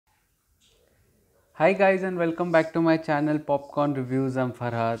Hi guys and welcome back to my channel Popcorn Reviews. I'm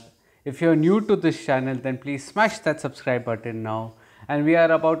Farhad. If you're new to this channel then please smash that subscribe button now. And we are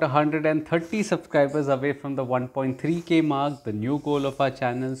about 130 subscribers away from the 1.3k mark, the new goal of our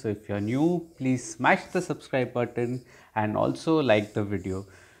channel. So if you're new, please smash the subscribe button and also like the video.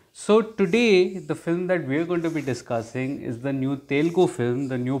 So today the film that we're going to be discussing is the new Telugu film,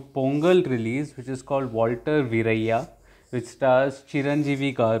 the new Pongal release, which is called Waltair Veerayya, which stars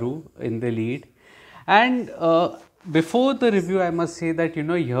Chiranjeevi Garu in the lead. And before the review, I must say that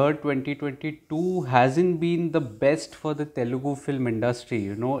year 2022 hasn't been the best for the Telugu film industry.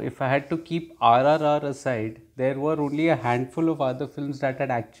 If I had to keep RRR aside, there were only a handful of other films that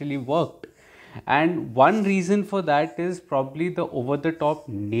had actually worked. And one reason for that is probably the over the top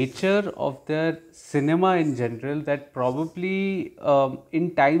nature of their cinema in general, that probably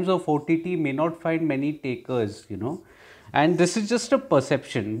in times of OTT may not find many takers. And this is just a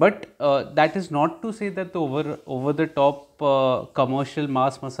perception, but that is not to say that the over the top commercial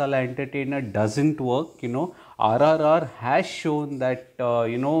mass masala entertainer doesn't work. RRR has shown that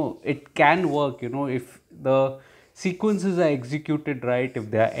it can work. If the sequences are executed right,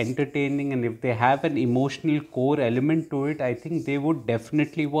 if they are entertaining, and if they have an emotional core element to it, I think they would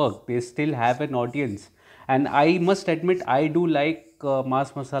definitely work. They still have an audience. And I must admit, I do like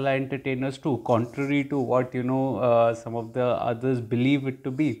mass masala entertainers too, contrary to what some of the others believe it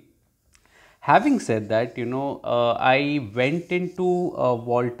to be. Having said that, I went into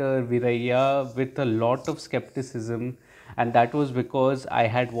Waltair Veerayya with a lot of skepticism, and that was because I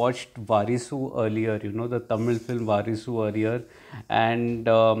had watched Varisu earlier, the Tamil film Varisu earlier, and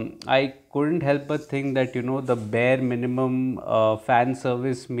I couldn't help but think that, the bare minimum fan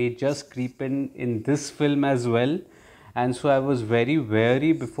service may just creep in this film as well. And so I was very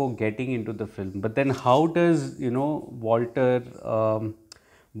wary before getting into the film. But then how does, Walter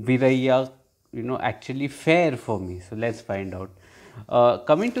Veerayya, actually fare for me? So let's find out.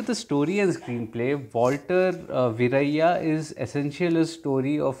 Coming to the story and screenplay, Walter Veerayya is essentially a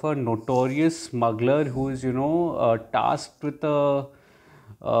story of a notorious smuggler who is, tasked with a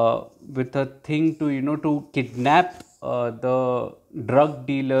thing to, to kidnap the drug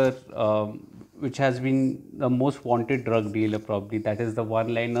dealer, which has been the most wanted drug dealer probably. That is the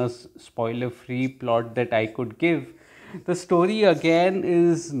one-liner spoiler-free plot that I could give. The story again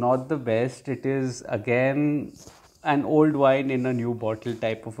is not the best. It is again an old wine in a new bottle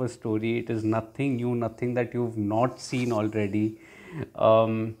type of a story. It is nothing new, nothing that you've not seen already.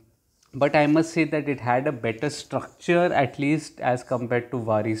 But I must say that it had a better structure, at least as compared to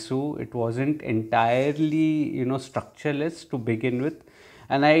Varisu. It wasn't entirely, structureless to begin with.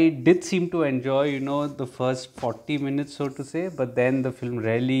 And I did seem to enjoy, the first 40 minutes, so to say, but then the film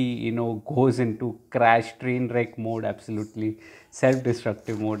really, goes into crash train wreck mode, absolutely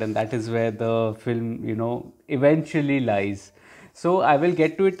self-destructive mode. And that is where the film, eventually lies. So I will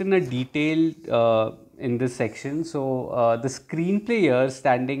get to it in a detailed in this section. So the screenplay here,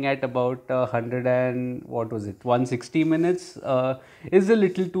 standing at about 100 and what was it, 160 minutes, is a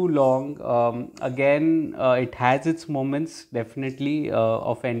little too long. Again, it has its moments definitely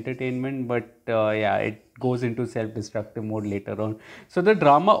of entertainment, but yeah, it goes into self-destructive mode later on. So the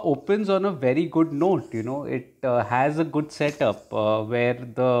drama opens on a very good note. It has a good setup where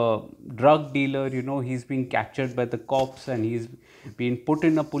the drug dealer, he's being captured by the cops and he's been put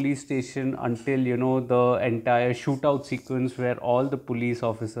in a police station until, the entire shootout sequence where all the police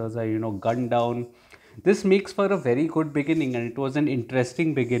officers are, gunned down. This makes for a very good beginning, and it was an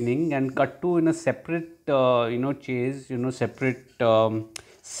interesting beginning. And cut to in a separate chase, separate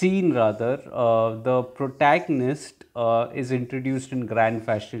scene rather, the protagonist is introduced in grand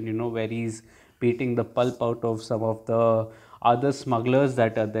fashion, where he's beating the pulp out of some of the other smugglers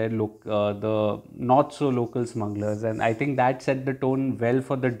that are there, the not so local smugglers. And I think that set the tone well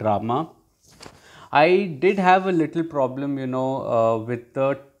for the drama. I did have a little problem, with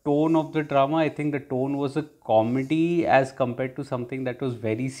the tone of the drama. I think the tone was a comedy as compared to something that was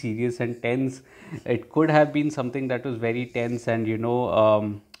very serious and tense. It could have been something that was very tense and,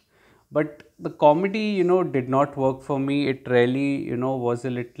 but the comedy, did not work for me. It really, was a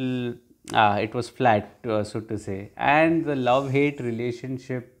little, it was flat, so to say. And the love-hate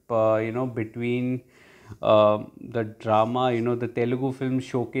relationship, between the drama, the Telugu film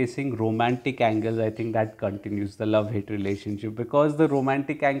showcasing romantic angles, I think that continues the love-hate relationship, because the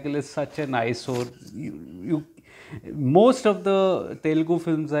romantic angle is such an eyesore. Most of the Telugu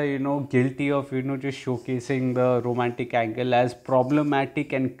films are, guilty of, just showcasing the romantic angle as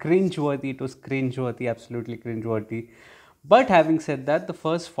problematic and cringeworthy. It was cringeworthy, absolutely cringeworthy. But having said that, the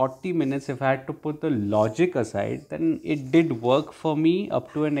first 40 minutes, if I had to put the logic aside, then it did work for me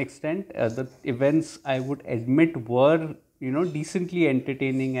up to an extent. The events, I would admit, were, decently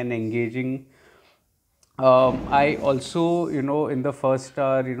entertaining and engaging. I also, in the first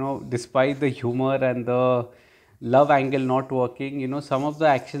hour, despite the humor and the love angle not working, some of the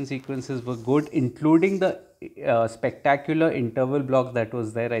action sequences were good, including the spectacular interval block that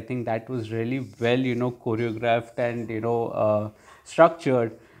was there. I think that was really well, choreographed and,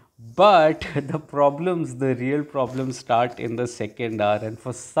 structured. But the real problems start in the second hour. And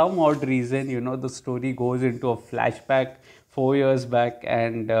for some odd reason, the story goes into a flashback 4 years back,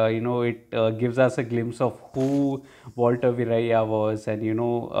 and it gives us a glimpse of who Waltair Veerayya was, and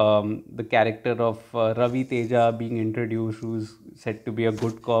the character of Ravi Teja being introduced, who's said to be a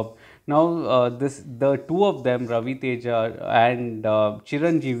good cop. Now, the two of them, Ravi Teja and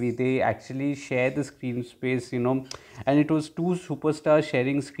Chiranjeevi, they actually share the screen space, and it was two superstars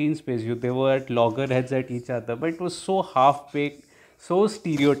sharing screen space. They were at loggerheads at each other, but it was so half baked, so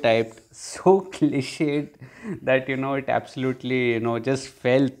stereotyped, so cliched that it absolutely just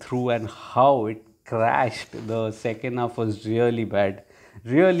fell through, and how it crashed. The second half was really bad,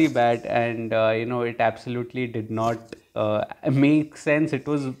 and it absolutely did not make sense. It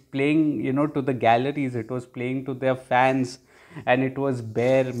was playing to the galleries, it was playing to their fans, and it was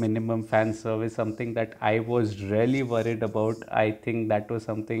bare minimum fan service, something that I was really worried about. I think that was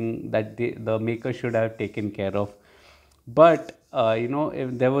something that the maker should have taken care of. But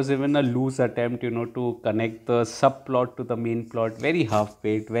if there was even a loose attempt to connect the subplot to the main plot, very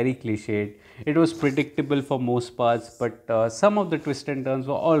half-baked, very cliched. It was predictable for most parts, but some of the twists and turns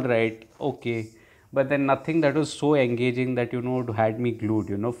were all right, okay, but then nothing that was so engaging that had me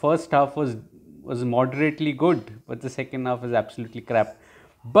glued. First half was moderately good, but the second half is absolutely crap.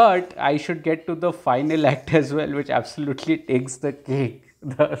 But I should get to the final act as well, which absolutely takes the cake.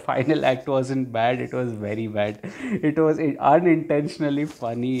 The final act wasn't bad; it was very bad. It was unintentionally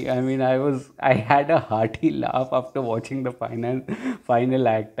funny. I mean, I had a hearty laugh after watching the final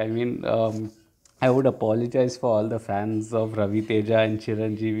act. I mean, I would apologize for all the fans of Ravi Teja and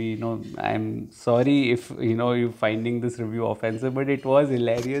Chiranjeevi. I'm sorry if you finding this review offensive, but it was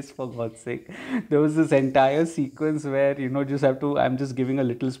hilarious, for God's sake. There was this entire sequence where just have to. I'm just giving a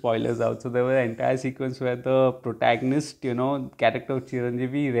little spoilers out. So there was an entire sequence where the protagonist, character of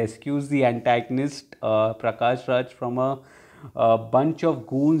Chiranjeevi, rescues the antagonist, Prakash Raj, from a bunch of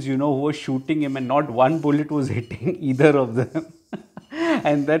goons, who were shooting him, and not one bullet was hitting either of them.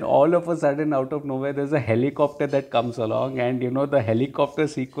 And then all of a sudden, out of nowhere, there's a helicopter that comes along, and the helicopter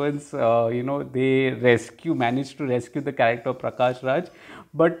sequence, they manage to rescue the character of Prakash Raj,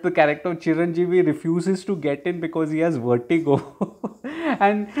 but the character of Chiranjeevi refuses to get in because he has vertigo.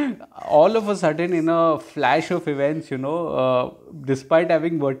 And all of a sudden, in a flash of events, despite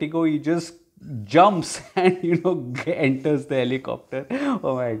having vertigo, he just jumps and enters the helicopter.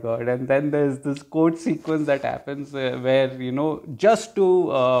 Oh my god. And then there's this quote sequence that happens where just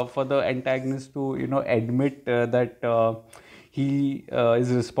to for the antagonist to admit that he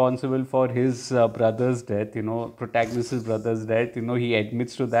is responsible for his brother's death, protagonist's brother's death. He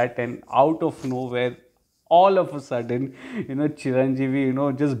admits to that, and out of nowhere, all of a sudden,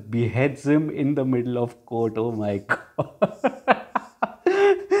 Chiranjeevi, just beheads him in the middle of court. Oh my god.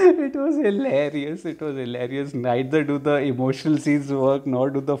 It was hilarious. It was hilarious. Neither do the emotional scenes work, nor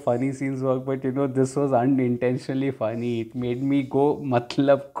do the funny scenes work. But this was unintentionally funny. It made me go,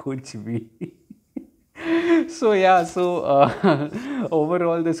 Matlab, Kuch Bhii. So yeah,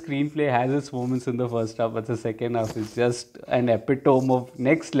 overall the screenplay has its moments in the first half, but the second half is just an epitome of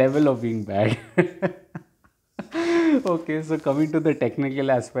next level of being bad. Okay, so coming to the technical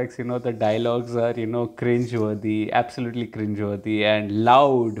aspects, the dialogues are, cringeworthy, absolutely cringeworthy and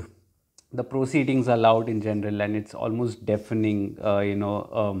loud. The proceedings are loud in general, and it's almost deafening,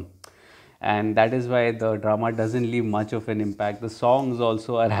 and that is why the drama doesn't leave much of an impact. The songs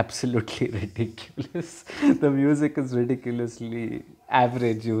also are absolutely ridiculous. The music is ridiculously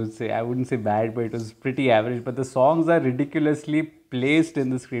average, you would say. I wouldn't say bad, but it was pretty average. But the songs are ridiculously placed in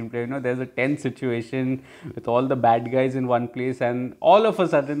the screenplay. There's a tense situation with all the bad guys in one place, and all of a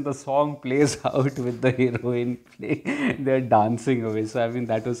sudden the song plays out with the heroine playing. They're dancing away. So I mean,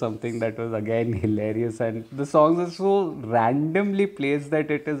 that was something that was again hilarious, and the songs are so randomly placed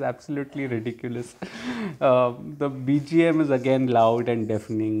that it is absolutely ridiculous. The BGM is again loud and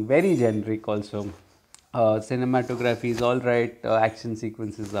deafening, very generic also. Cinematography is all right. Action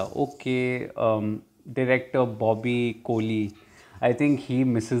sequences are okay. Director Bobby Coley, I think he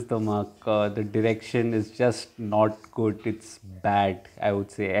misses the mark. The direction is just not good. It's bad, I would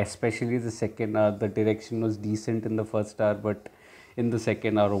say. Especially the second hour. The direction was decent in the first hour, but in the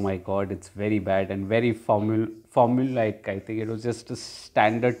second hour, oh my God, it's very bad and very formulaic. I think it was just a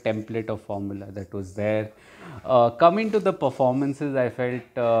standard template of formula that was there. Coming to the performances, I felt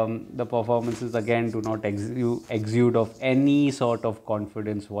the performances again do not exude of any sort of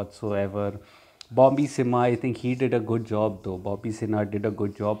confidence whatsoever. Bobby Simha, I think he did a good job though. Bobby Sinha did a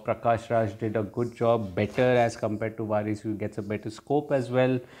good job. Prakash Raj did a good job, better as compared to Varis, who gets a better scope as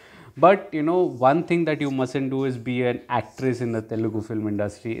well. But one thing that you mustn't do is be an actress in the Telugu film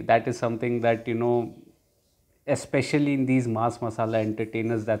industry. That is something that, especially in these mass masala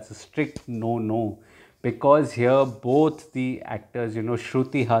entertainers, that's a strict no, because here both the actors,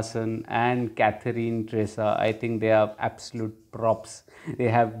 Shruti Hassan and Catherine Teresa, I think they are absolute props. They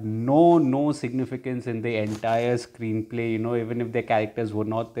have no significance in the entire screenplay. Even if their characters were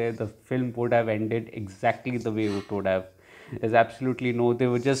not there, the film would have ended exactly the way it would have. There's absolutely no, they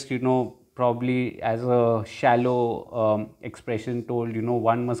were just, probably as a shallow expression told,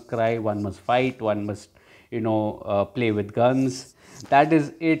 one must cry, one must fight, one must, play with guns. That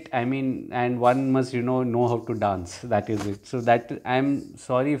is it. I mean, and one must, know how to dance. That is it. So that, I'm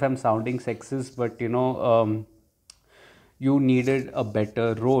sorry if I'm sounding sexist, but, you needed a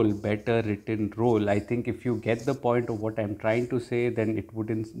better role, better written role. I think if you get the point of what I'm trying to say, then it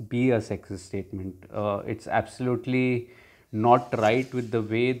wouldn't be a sexist statement. It's absolutely not right with the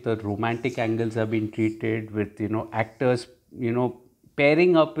way the romantic angles have been treated with, actors,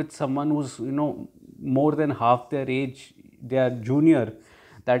 pairing up with someone who's, more than half their age, they are junior.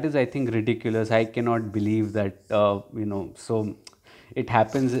 That is, I think, ridiculous. I cannot believe that, so it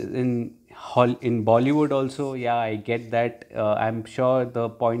happens in Bollywood also. Yeah, I get that. I'm sure the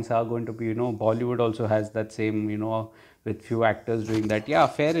points are going to be, Bollywood also has that same, with few actors doing that. Yeah,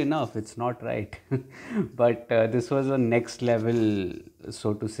 fair enough. It's not right. But this was a next level,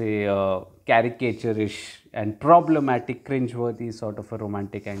 so to say, caricature-ish and problematic, cringe-worthy sort of a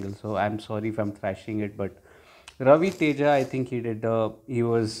romantic angle. So I'm sorry if I'm thrashing it, but Ravi Teja, I think he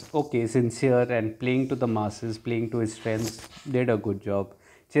was okay, sincere and playing to the masses, playing to his strengths, did a good job.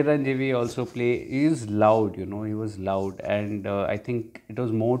 Chiranjeevi also he is loud, he was loud, and I think it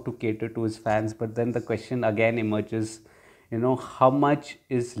was more to cater to his fans. But then the question again emerges, how much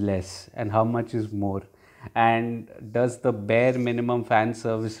is less and how much is more? And does the bare minimum fan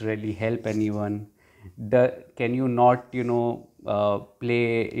service really help anyone? Can you not,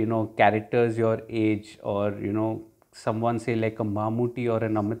 play, characters your age, or, someone say like a Mammootty or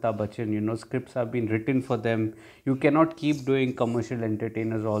an Amitabh Bachchan, scripts have been written for them. You cannot keep doing commercial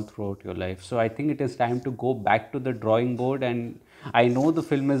entertainers all throughout your life. So I think it is time to go back to the drawing board. And I know the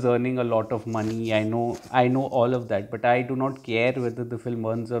film is earning a lot of money. I know all of that, but I do not care whether the film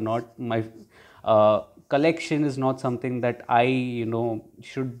earns or not. My collection is not something that I,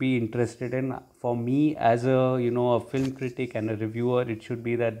 should be interested in. For me, as a, a film critic and a reviewer, it should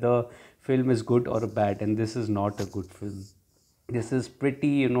be that the film is good or bad, and this is not a good film. This is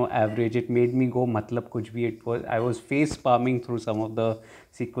pretty, average. It made me go, Matlab, Kuch Bhii. I was face palming through some of the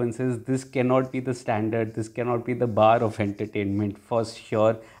sequences. This cannot be the standard. This cannot be the bar of entertainment for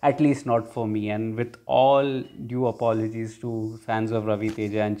sure. At least not for me. And with all due apologies to fans of Ravi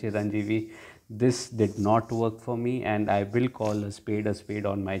Teja and Chiranjeevi, this did not work for me, and I will call a spade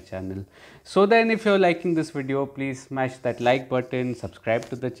on my channel. So then, if you're liking this video, please smash that like button, subscribe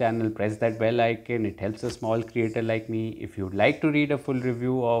to the channel, press that bell icon. It helps a small creator like me. If you'd like to read a full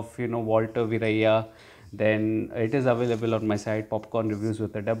review of, Waltair Veerayya, then it is available on my site, Popcorn Reviews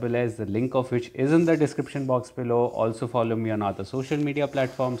with a double S, the link of which is in the description box below. Also follow me on other social media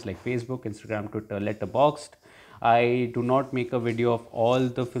platforms like Facebook, Instagram, Twitter, Letterboxd. I do not make a video of all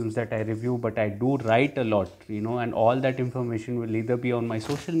the films that I review, but I do write a lot, and all that information will either be on my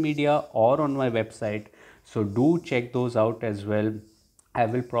social media or on my website. So do check those out as well. I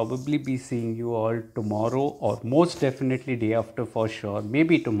will probably be seeing you all tomorrow, or most definitely day after for sure,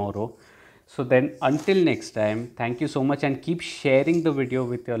 maybe tomorrow. So then, until next time, thank you so much, and keep sharing the video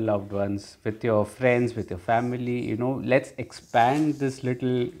with your loved ones, with your friends, with your family. Let's expand this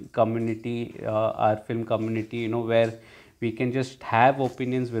little community, our film community, where we can just have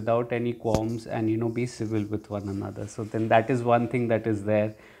opinions without any qualms, and, be civil with one another. So then that is one thing that is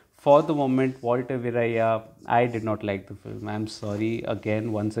there. For the moment, Waltair Veerayya, I did not like the film. I'm sorry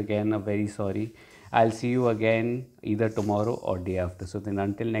again, once again, I'm very sorry. I'll see you again either tomorrow or day after. So then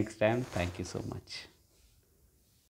until next time, thank you so much.